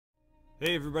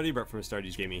Hey everybody, Brett from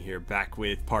AstartesGaming here, back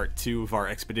with part 2 of our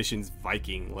Expeditions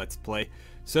Viking Let's Play.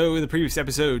 So in the previous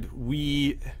episode,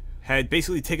 we had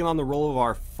basically taken on the role of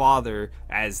our father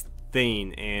as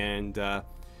Thane, and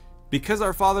because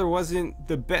our father wasn't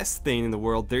the best Thane in the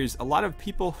world, there's a lot of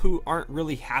people who aren't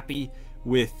really happy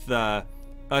with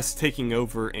us taking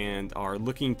over and are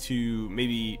looking to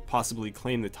maybe possibly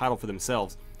claim the title for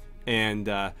themselves. And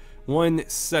one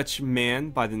such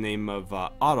man by the name of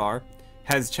Adar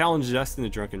has challenged us in the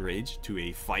Drunken Rage to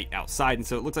a fight outside, and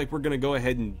so it looks like we're going to go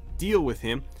ahead and deal with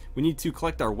him. We need to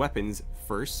collect our weapons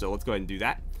first, so let's go ahead and do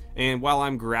that. And while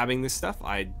I'm grabbing this stuff,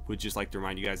 I would just like to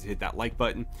remind you guys to hit that like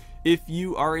button if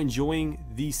you are enjoying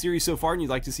the series so far and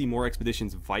you'd like to see more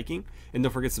Expeditions Viking. And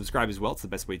don't forget to subscribe as well. It's the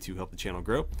best way to help the channel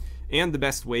grow, and the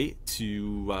best way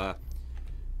to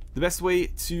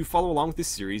follow along with this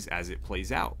series as it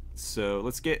plays out. So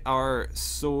let's get our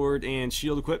sword and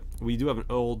shield equipped. We do have an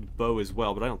old bow as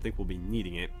well, but I don't think we'll be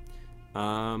needing it.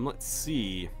 Let's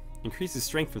see. Increases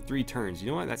strength for 3 turns.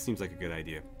 You know what? That seems like a good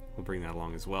idea. We'll bring that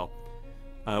along as well.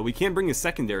 We can bring a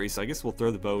secondary, so I guess we'll throw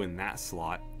the bow in that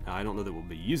slot. I don't know that we'll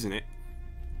be using it,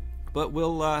 but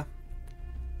we'll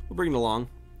bring it along.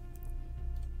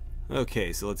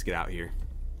 Okay, so let's get out here.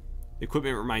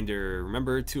 Equipment reminder.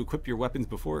 Remember to equip your weapons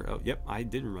before. Oh, yep, I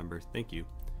did remember. Thank you.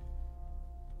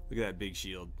 Look at that big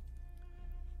shield.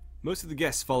 Most of the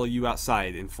guests follow you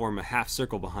outside and form a half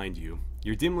circle behind you.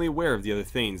 You're dimly aware of the other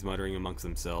Thanes muttering amongst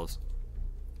themselves.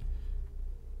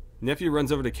 Nephew runs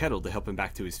over to Kettle to help him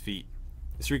back to his feet.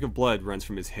 A streak of blood runs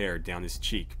from his hair down his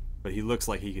cheek, but he looks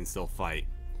like he can still fight.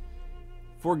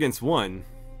 4 against 1.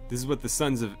 This is what the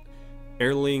sons of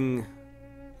Erling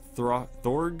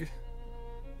Thorgislan?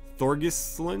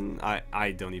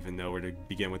 I don't even know where to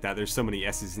begin with that. There's so many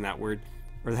S's in that word.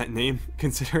 Or that name,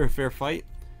 consider a fair fight?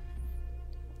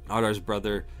 Adar's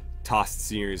brother tossed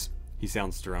sneers. He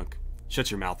sounds drunk. Shut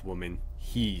your mouth, woman.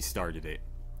 He started it.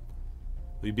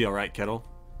 Will you be alright, Kettle?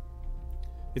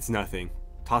 It's nothing.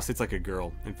 Toss hits like a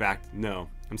girl. In fact, no.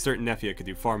 I'm certain Nefia could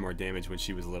do far more damage when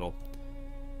she was little.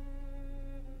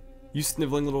 You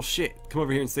sniveling little shit. Come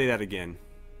over here and say that again.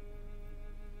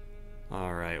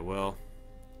 Alright, well,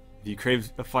 if you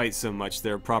crave a fight so much,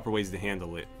 there are proper ways to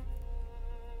handle it.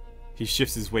 He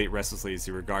shifts his weight restlessly as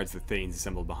he regards the Thanes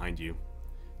assembled behind you.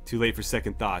 Too late for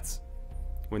second thoughts.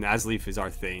 When Asleif is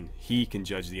our Thane, he can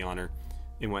judge the honor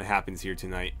in what happens here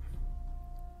tonight.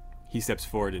 He steps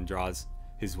forward and draws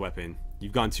his weapon.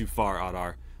 You've gone too far,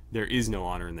 Adar. There is no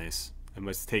honor in this. I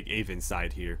must take Avon's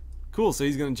side here. Cool, so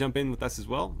he's going to jump in with us as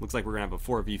well. Looks like we're going to have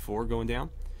a 4v4 going down.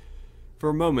 For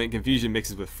a moment, confusion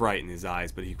mixes with fright in his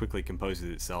eyes, but he quickly composes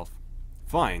itself.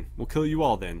 Fine, we'll kill you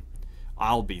all then.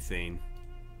 I'll be Thane.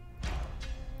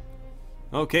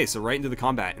 Okay, so right into the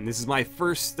combat, and this is my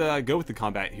first go with the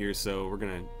combat here, so we're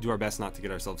gonna do our best not to get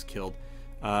ourselves killed.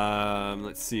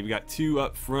 Let's see, we got 2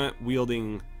 up front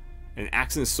wielding an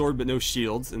axe and a sword but no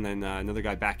shields, and then another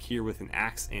guy back here with an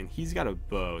axe, and he's got a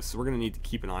bow, so we're gonna need to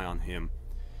keep an eye on him.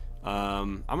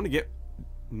 I'm gonna get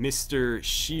Mr.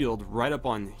 Shield right up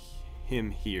on him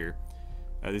here.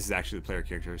 This is actually the player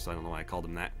character, so I don't know why I called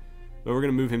him that, but we're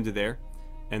gonna move him to there,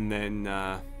 and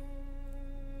then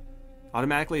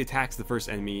automatically attacks the first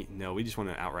enemy. No, we just want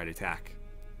to outright attack.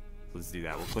 Let's do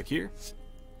that. We'll click here.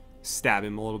 Stab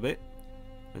him a little bit.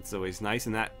 That's always nice,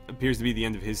 and that appears to be the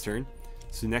end of his turn.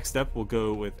 So next up, we'll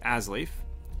go with Asleif.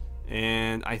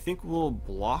 And I think we'll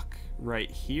block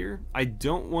right here. I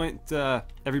don't want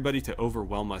everybody to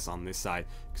overwhelm us on this side,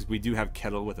 because we do have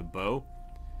Kettle with a bow.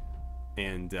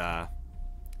 And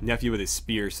Nephew with his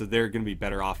spear, so they're going to be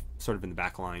better off sort of in the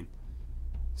back line.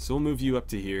 So we'll move you up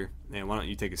to here, and why don't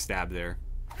you take a stab there?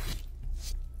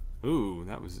 Ooh,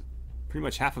 that was pretty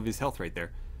much half of his health right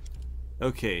there.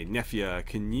 Okay, Nefia,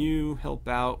 can you help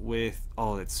out with...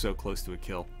 Oh, that's so close to a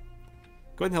kill.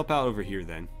 Go ahead and help out over here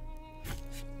then.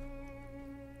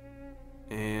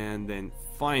 And then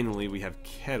finally we have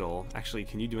Kettle. Actually,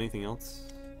 can you do anything else?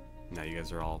 No, you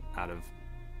guys are all out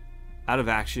of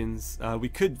actions. We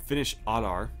could finish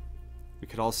Adar. We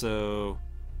could also...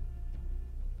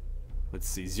 Let's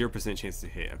see, 0% chance to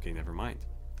hit. Okay, never mind.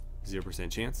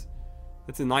 0% chance.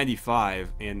 That's a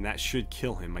 95, and that should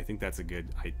kill him. I think that's a good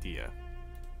idea.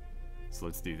 So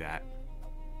let's do that.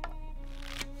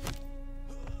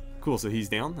 Cool, so he's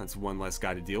down. That's one less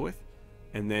guy to deal with.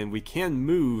 And then we can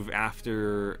move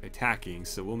after attacking,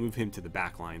 so we'll move him to the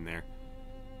back line there.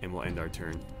 And we'll end our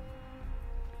turn.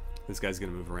 This guy's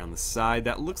going to move around the side.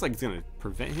 That looks like it's going to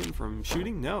prevent him from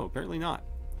shooting. No, apparently not.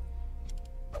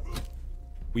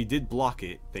 We did block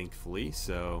it, thankfully,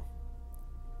 so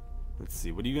let's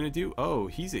see. What are you going to do? Oh,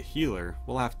 he's a healer.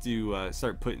 We'll have to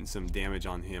start putting some damage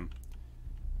on him.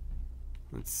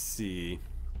 Let's see.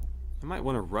 I might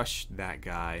want to rush that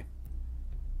guy.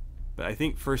 But I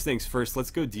think first things first,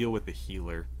 let's go deal with the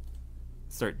healer.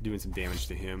 Start doing some damage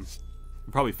to him.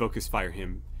 We'll probably focus fire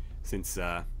him since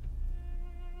I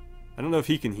don't know if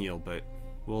he can heal, but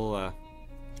we'll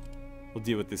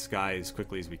deal with this guy as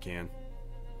quickly as we can.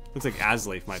 Looks like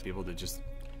Aslaif might be able to just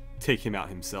take him out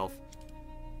himself.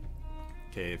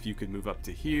 Okay, if you could move up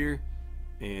to here.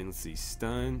 And let's see,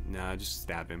 stun. Nah, just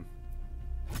stab him.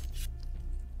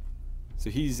 So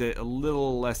he's at a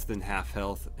little less than half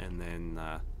health. And then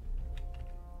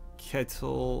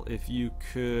Kettle, if you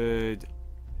could...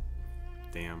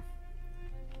 Damn.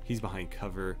 He's behind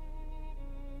cover.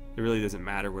 It really doesn't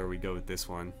matter where we go with this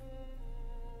one.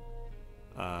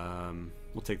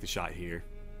 We'll take the shot here.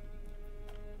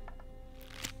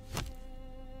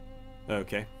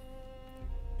 Okay.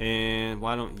 And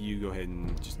why don't you go ahead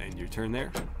and just end your turn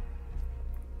there.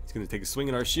 He's going to take a swing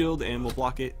at our shield and we'll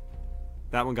block it.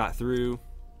 That one got through.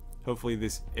 Hopefully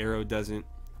this arrow doesn't.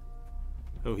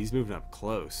 Oh, he's moving up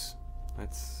close.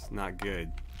 That's not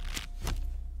good.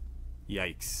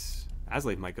 Yikes.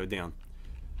 Aslaif might go down.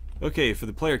 Okay, for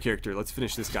the player character, let's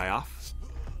finish this guy off.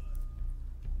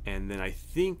 And then I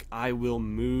think I will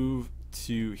move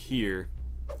to here.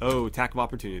 Oh, attack of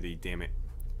opportunity. Damn it.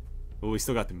 Well, we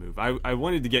still got the move. I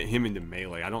wanted to get him into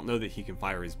melee. I don't know that he can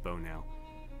fire his bow now.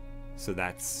 So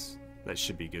that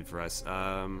should be good for us.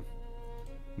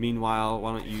 Meanwhile,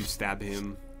 why don't you stab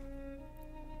him?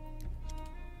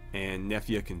 And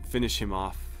Nefia can finish him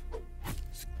off.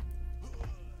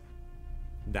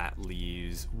 That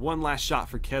leaves one last shot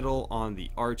for Kettle on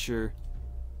the archer.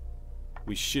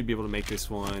 We should be able to make this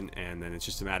one, and then it's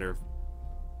just a matter of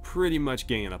pretty much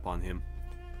ganging up on him.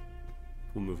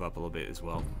 We'll move up a little bit as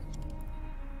well.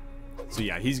 So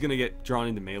yeah, he's gonna get drawn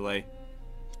into melee,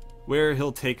 where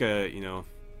he'll take a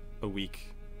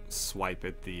weak swipe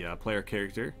at the player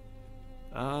character.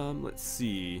 Let's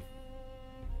see.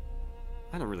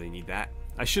 I don't really need that.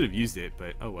 I should have used it,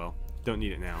 but oh well. Don't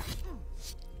need it now.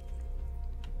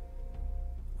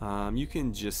 You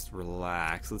can just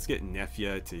relax. Let's get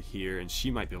Nefia to here, and she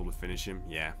might be able to finish him.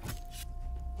 Yeah.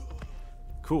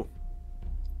 Cool.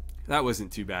 That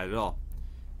wasn't too bad at all.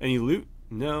 Any loot?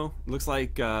 No. Looks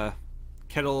like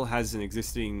Kettle has an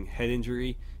existing head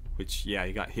injury, which, yeah,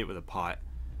 he got hit with a pot.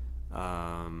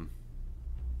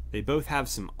 They both have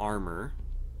some armor,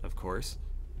 of course.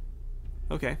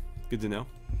 Okay, good to know.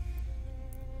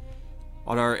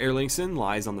 Ottar Erlingsson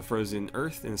lies on the frozen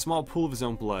earth in a small pool of his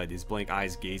own blood. His blank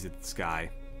eyes gaze at the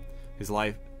sky.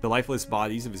 The lifeless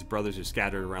bodies of his brothers are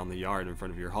scattered around the yard in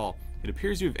front of your hall. It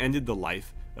appears you have ended the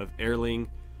life of Erling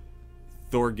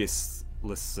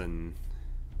Thorgislisson.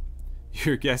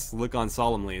 Your guests look on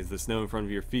solemnly as the snow in front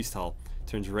of your feast hall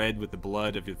turns red with the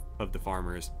blood of the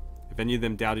farmers. If any of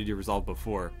them doubted your resolve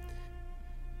before,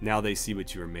 now they see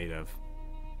what you are made of.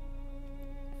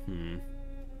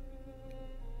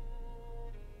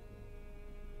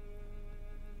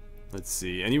 Let's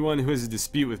see. Anyone who has a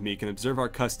dispute with me can observe our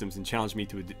customs and challenge me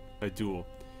to a duel,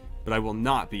 but I will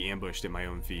not be ambushed at my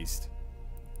own feast.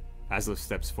 Aslaif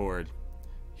steps forward.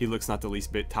 He looks not the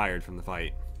least bit tired from the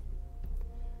fight.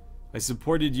 I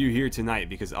supported you here tonight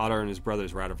because Ottar and his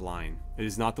brothers were out of line. It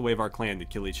is not the way of our clan to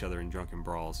kill each other in drunken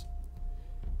brawls.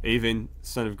 Avon,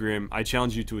 son of Grim, I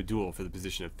challenge you to a duel for the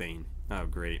position of Thane. Oh,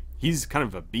 great. He's kind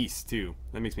of a beast, too.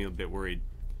 That makes me a bit worried.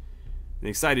 An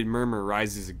excited murmur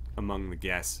rises among the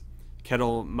guests.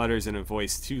 Kettle mutters in a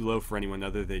voice too low for anyone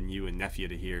other than you and Nefia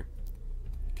to hear.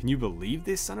 Can you believe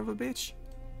this son of a bitch?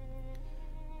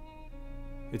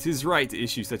 It's his right to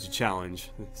issue such a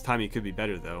challenge. This time he could be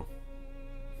better, though.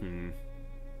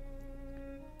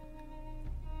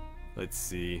 Let's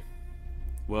see.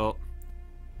 Well,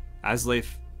 Aslaif,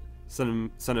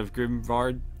 son of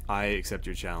Grimvard, I accept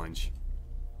your challenge.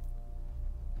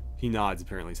 He nods,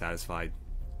 apparently satisfied.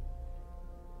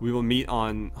 We will meet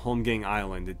on Holmgang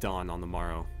Island at dawn on the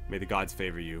morrow. May the gods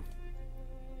favor you.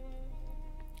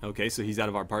 Okay, so he's out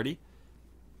of our party.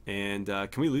 And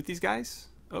can we loot these guys?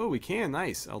 Oh, we can.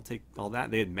 Nice. I'll take all that.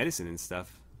 They had medicine and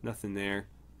stuff. Nothing there.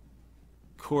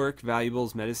 Cork,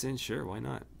 valuables, medicine. Sure, why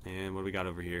not? And what do we got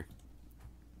over here?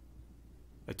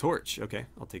 A torch. Okay,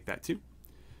 I'll take that too.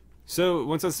 So, it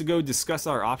wants us to go discuss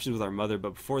our options with our mother,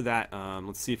 but before that,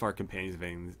 let's see if our companions have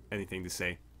anything to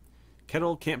say.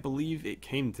 Kettle can't believe it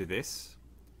came to this.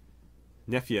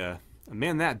 Nefia, a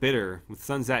man that bitter, with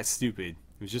sons that stupid.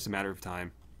 It was just a matter of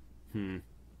time.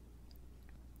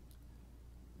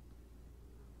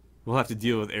 We'll have to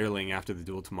deal with Erling after the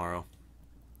duel tomorrow.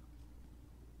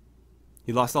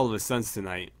 He lost all of his sons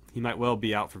tonight. He might well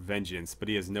be out for vengeance, but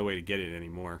he has no way to get it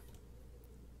anymore.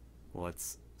 Well,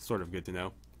 that's sort of good to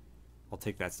know. I'll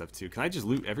take that stuff too. Can I just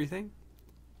loot everything?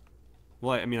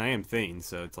 Well, I mean, I am Thane,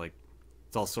 so it's like,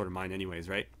 it's all sort of mine anyways,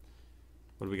 right?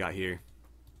 What do we got here?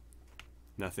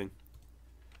 Nothing.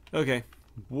 Okay.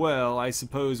 Well, I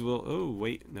suppose we'll... Oh,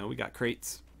 wait. No, we got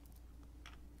crates.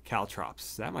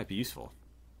 Caltrops. That might be useful.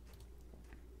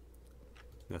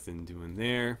 Nothing doing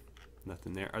there.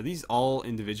 Nothing there. Are these all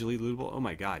individually lootable? Oh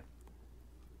my god.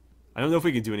 I don't know if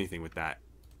we can do anything with that,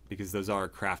 because those are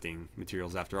crafting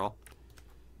materials after all.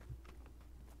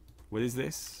 What is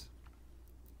this?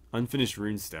 Unfinished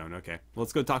runestone. Okay. Well,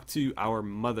 let's go talk to our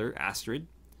mother, Astrid.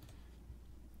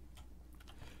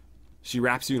 She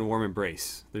wraps you in a warm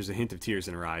embrace. There's a hint of tears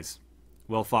in her eyes.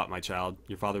 Well fought, my child.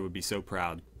 Your father would be so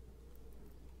proud.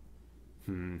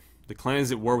 The clan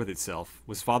is at war with itself.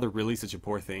 Was father really such a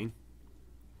poor thing?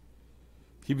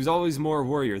 He was always more a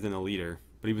warrior than a leader,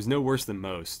 but he was no worse than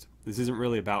most. This isn't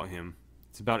really about him.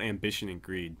 It's about ambition and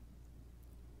greed.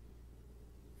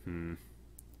 There'll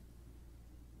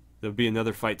be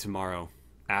another fight tomorrow.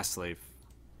 Aslave.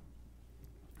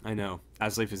 I know.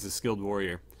 Aslave is a skilled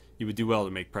warrior. You would do well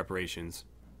to make preparations.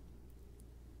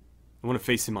 I want to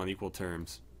face him on equal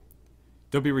terms.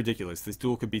 Don't be ridiculous. This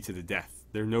duel could be to the death.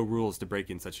 There are no rules to break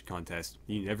in such a contest.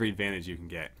 You need every advantage you can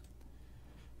get.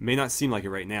 It may not seem like it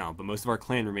right now, but most of our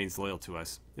clan remains loyal to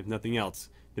us. If nothing else,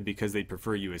 then because they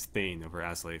prefer you as Thane over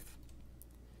Aslave.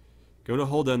 Go to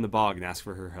Hulda in the bog and ask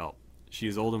for her help. She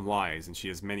is old and wise, and she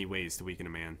has many ways to weaken a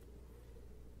man.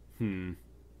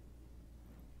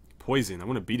 Poison. I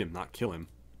want to beat him, not kill him.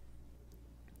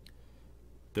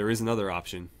 There is another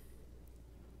option.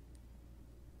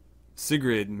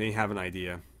 Sigrid may have an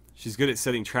idea. She's good at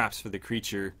setting traps for the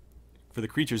creatures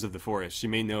of the forest. She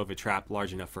may know of a trap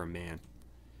large enough for a man.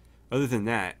 Other than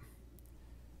that,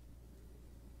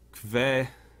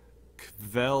 Kveldolf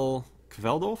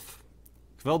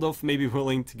may be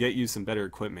willing to get you some better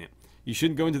equipment. You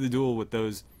shouldn't go into the duel with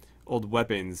those old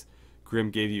weapons Grim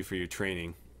gave you for your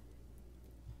training.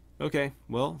 Okay,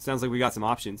 well, sounds like we got some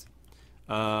options.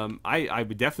 I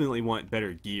would definitely want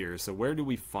better gear, so where do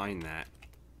we find that?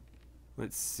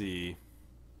 Let's see.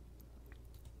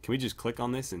 Can we just click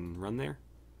on this and run there?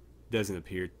 Doesn't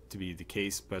appear to be the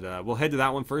case, but we'll head to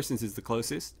that one first since it's the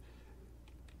closest.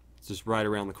 It's just right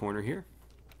around the corner here.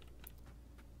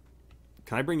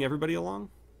 Can I bring everybody along?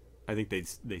 I think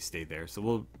they stay there,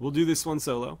 so we'll do this one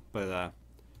solo, but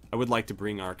I would like to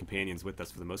bring our companions with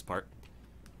us for the most part.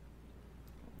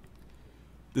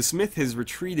 The smith has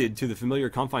retreated to the familiar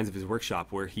confines of his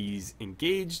workshop, where he's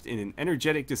engaged in an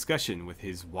energetic discussion with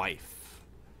his wife.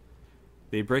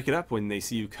 They break it up when they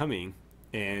see you coming,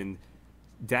 and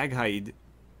Daghide,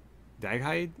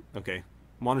 okay,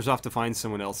 wanders off to find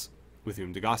someone else with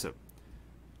whom to gossip.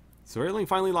 So Erling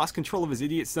finally lost control of his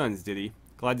idiot sons, did he?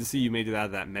 Glad to see you made it out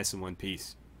of that mess in one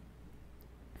piece.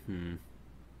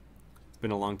 It's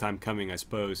been a long time coming, I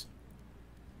suppose.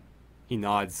 He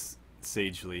nods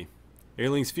sagely.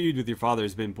 Erling's feud with your father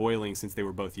has been boiling since they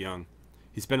were both young.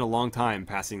 He spent a long time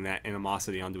passing that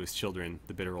animosity onto his children,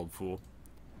 the bitter old fool.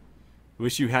 I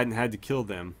wish you hadn't had to kill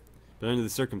them, but under the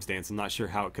circumstance, I'm not sure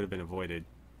how it could have been avoided.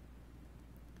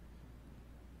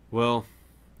 Well,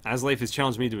 Aslave has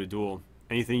challenged me to a duel.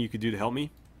 Anything you could do to help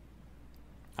me?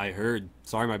 I heard.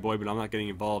 Sorry, my boy, but I'm not getting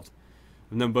involved.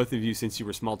 I've known both of you since you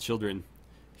were small children.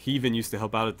 He even used to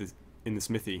help out in the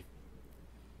smithy.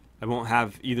 I won't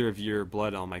have either of your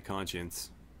blood on my conscience.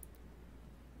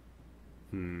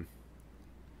 I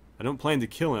don't plan to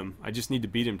kill him. I just need to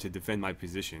beat him to defend my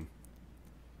position.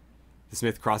 The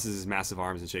smith crosses his massive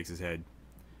arms and shakes his head.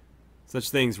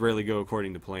 Such things rarely go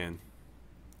according to plan.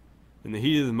 In the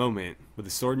heat of the moment, with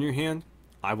a sword in your hand,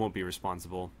 I won't be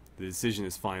responsible. The decision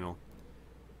is final.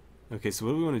 Okay, so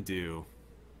what do we want to do?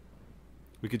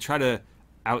 We could try to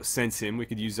outsense him. We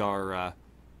could use our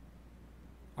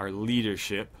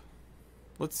leadership.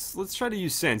 Let's try to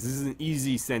use sense. This is an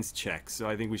easy sense check, so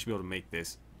I think we should be able to make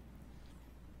this.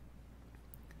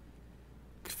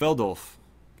 Kveldolf,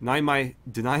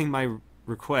 denying my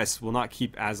request will not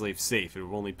keep Aslave safe. It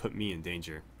will only put me in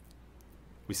danger.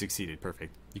 We succeeded.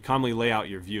 Perfect. You calmly lay out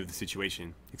your view of the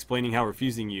situation, explaining how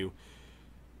refusing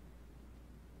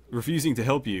to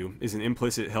help you is an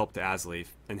implicit help to Aslave,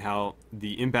 and how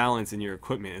the imbalance in your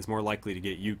equipment is more likely to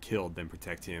get you killed than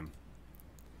protect him.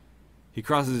 He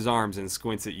crosses his arms and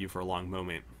squints at you for a long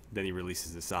moment, then he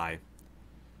releases a sigh.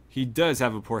 He does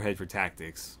have a poor head for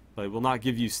tactics, but it will not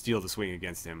give you steel to swing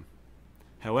against him.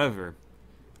 However,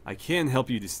 I can help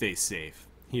you to stay safe.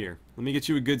 Here, let me get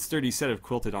you a good sturdy set of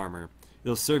quilted armor.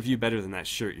 It'll serve you better than that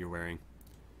shirt you're wearing.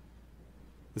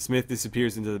 The smith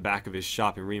disappears into the back of his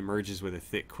shop and reemerges with a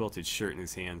thick quilted shirt in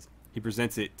his hands. He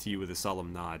presents it to you with a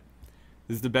solemn nod.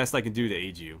 This is the best I can do to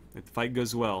aid you. If the fight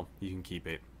goes well, you can keep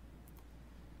it.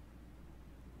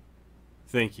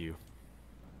 Thank you.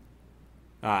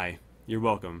 Aye, you're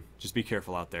welcome. Just be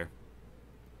careful out there.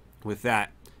 With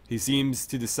that, he seems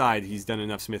to decide he's done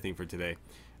enough smithing for today,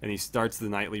 and he starts the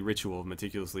nightly ritual of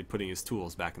meticulously putting his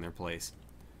tools back in their place.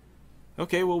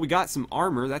 Okay, well, we got some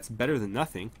armor. That's better than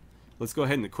nothing. Let's go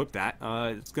ahead and equip that.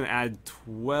 It's going to add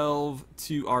 12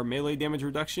 to our melee damage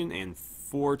reduction and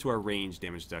 4 to our range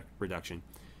damage reduction.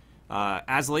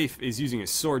 Asleif is using a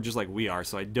sword just like we are,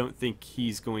 so I don't think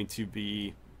he's going to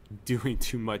be doing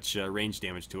too much range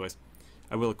damage to us.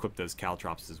 I will equip those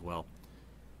caltrops as well.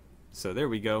 So there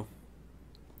we go.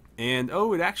 And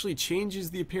oh, it actually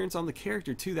changes the appearance on the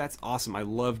character too. That's awesome. I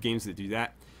love games that do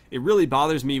that. It really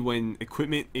bothers me when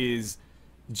equipment is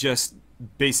just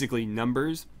basically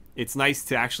numbers. It's nice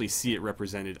to actually see it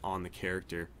represented on the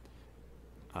character.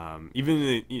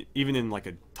 Even in like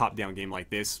a top-down game like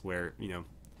this, where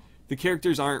the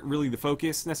characters aren't really the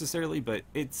focus necessarily, but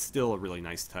it's still a really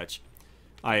nice touch.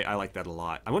 I like that a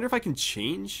lot. I wonder if I can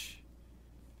change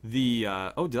the.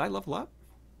 Oh, did I level up?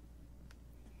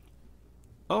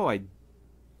 Oh, I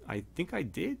think I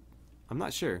did. I'm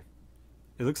not sure.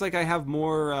 It looks like I have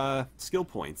more skill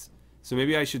points, so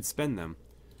maybe I should spend them.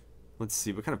 Let's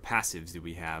see, what kind of passives do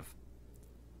we have?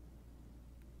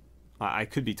 I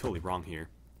could be totally wrong here.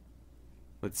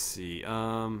 Let's see.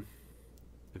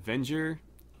 Avenger?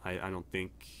 I don't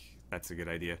think that's a good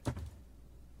idea.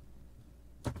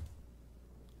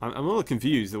 I'm a little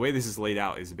confused. The way this is laid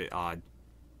out is a bit odd.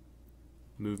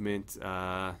 Movement.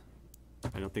 I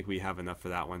don't think we have enough for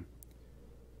that one.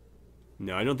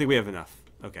 No, I don't think we have enough.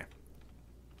 Okay.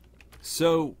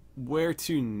 So, where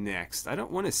to next? I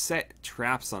don't want to set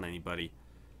traps on anybody.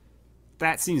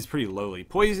 That seems pretty lowly.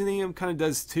 Poisoning him kind of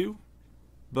does too.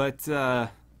 But,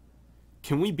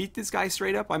 can we beat this guy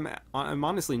straight up? I'm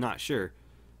honestly not sure.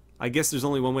 I guess there's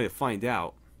only one way to find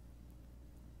out.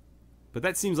 But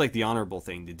that seems like the honorable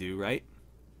thing to do, right?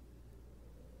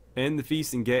 End the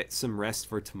feast and get some rest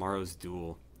for tomorrow's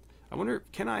duel. I wonder,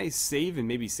 can I save and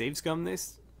maybe save scum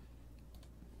this?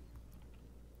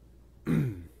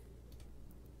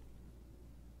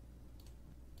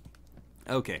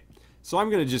 Okay, so I'm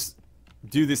going to just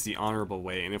do this the honorable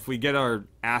way, and if we get our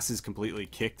asses completely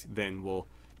kicked, then we'll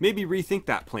maybe rethink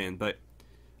that plan, but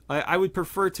I would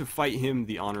prefer to fight him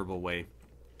the honorable way.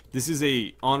 This is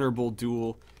a honorable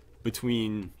duel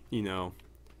between,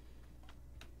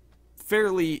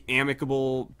 fairly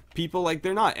amicable people. Like,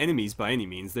 they're not enemies by any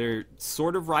means. They're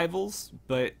sort of rivals,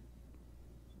 but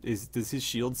does his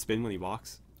shield spin when he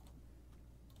walks?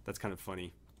 That's kind of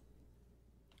funny.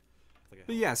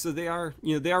 But yeah, so they are,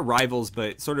 they are rivals,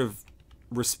 but sort of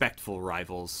respectful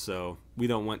rivals. So we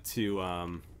don't want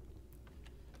to,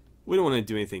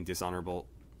 do anything dishonorable.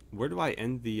 Where do I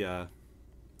end the?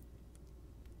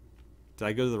 Did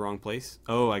I go to the wrong place?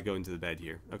 Oh, I go into the bed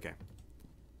here. Okay.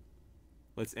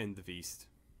 Let's end the feast.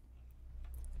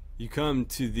 You come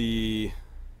to the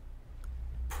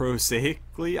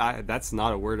prosaically, that's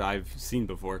not a word I've seen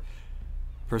before.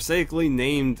 Prosaically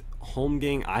named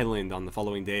Holmgang Island on the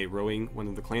following day, rowing one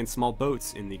of the clan's small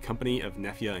boats in the company of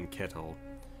Nefja and Ketil.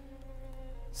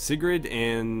 Sigrid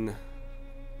and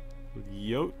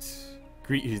Yot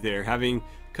greet you there, having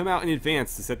come out in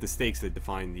advance to set the stakes that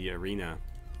define the arena.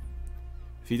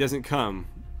 If he doesn't come,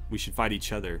 we should fight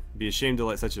each other. Be ashamed to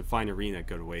let such a fine arena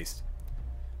go to waste.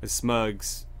 A smug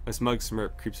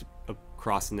smirk creeps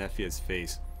across Nefja's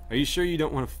face. Are you sure you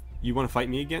want to fight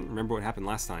me again? Remember what happened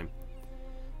last time?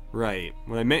 Right.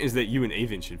 What I meant is that you and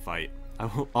Avon should fight.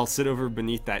 I'll sit over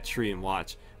beneath that tree and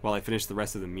watch while I finish the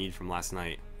rest of the mead from last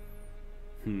night.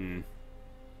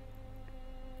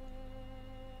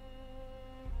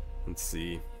 Let's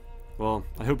see. Well,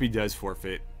 I hope he does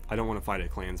forfeit. I don't want to fight a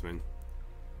clansman.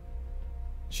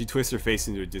 She twists her face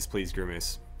into a displeased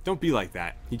grimace. Don't be like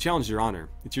that. He challenged your honor.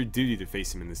 It's your duty to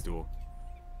face him in this duel.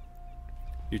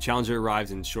 Your challenger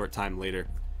arrives a short time later,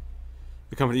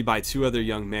 accompanied by 2 other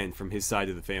young men from his side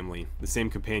of the family, the same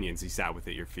companions he sat with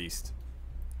at your feast.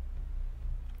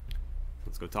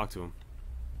 Let's go talk to him.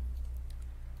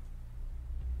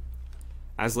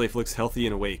 Asleif looks healthy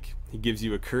and awake. He gives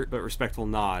you a curt but respectful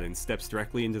nod and steps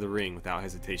directly into the ring without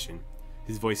hesitation.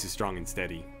 His voice is strong and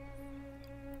steady.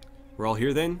 We're all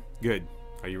here then? Good.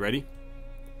 Are you ready?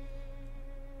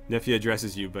 Nefja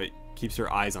addresses you, but keeps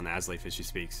her eyes on Asleif as she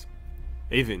speaks.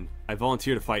 Avon, I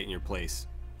volunteer to fight in your place.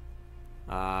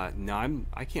 No,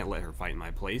 I can't let her fight in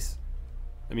my place.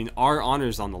 I mean, our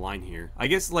honor's on the line here. I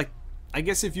guess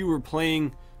if you were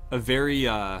playing a very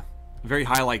high,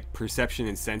 like, perception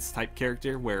and sense type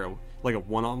character, where like a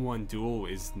one-on-one duel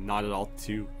is not at all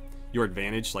to your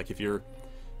advantage. Like if you're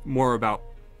more about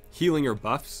healing or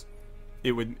buffs,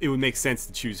 it would make sense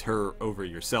to choose her over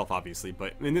yourself, obviously.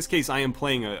 But in this case, I am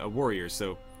playing a warrior,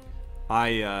 so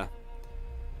I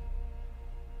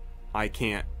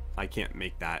can't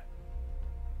make that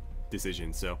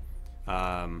decision. So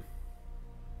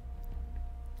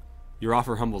your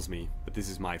offer humbles me, but this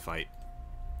is my fight.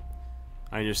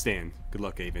 I understand. Good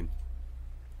luck, Avon.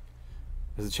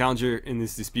 As a challenger in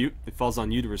this dispute, it falls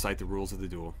on you to recite the rules of the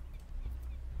duel.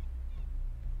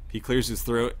 He clears his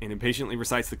throat and impatiently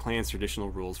recites the clan's traditional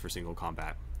rules for single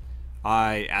combat.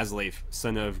 I, Asleif,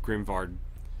 son of Grimvard,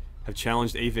 have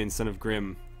challenged Avon, son of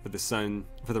Grim, for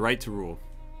the right to rule.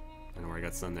 I don't know where I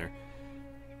got son there.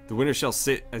 The winner shall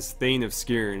sit as Thane of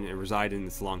Skirn and reside in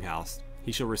this longhouse.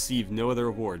 He shall receive no other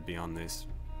reward beyond this.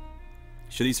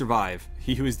 Should he survive,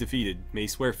 he who is defeated may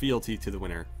swear fealty to the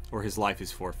winner, or his life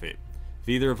is forfeit. If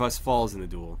either of us falls in the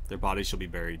duel, their bodies shall be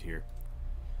buried here.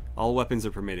 All weapons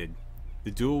are permitted.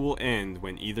 The duel will end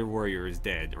when either warrior is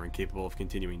dead or incapable of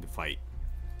continuing to fight.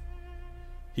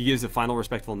 He gives a final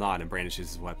respectful nod and brandishes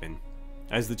his weapon.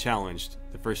 As the challenged,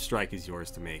 the first strike is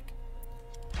yours to make.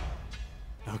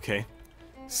 Okay.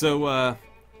 So,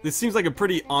 this seems like a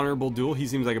pretty honorable duel. He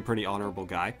seems like a pretty honorable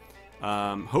guy.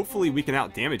 Hopefully we can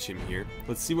out-damage him here.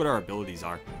 Let's see what our abilities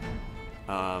are.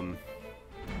 I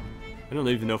don't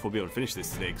even know if we'll be able to finish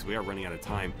this today because we are running out of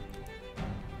time.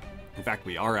 In fact,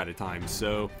 we are out of time,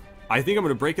 so I think I'm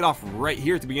going to break it off right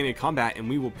here at the beginning of combat, and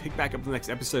we will pick back up the next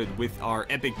episode with our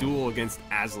epic duel against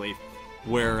Asleif,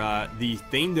 where the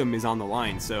Thanedom is on the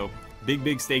line. So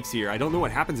big stakes here. I don't know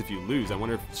what happens if you lose. I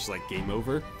wonder if it's just like game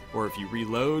over, or if you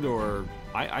reload, or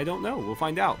I don't know. We'll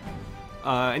find out.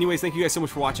 Anyways, thank you guys so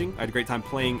much for watching. I had a great time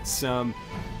playing some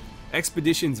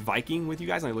Expeditions Viking with you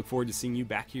guys, and I look forward to seeing you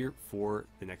back here for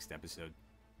the next episode.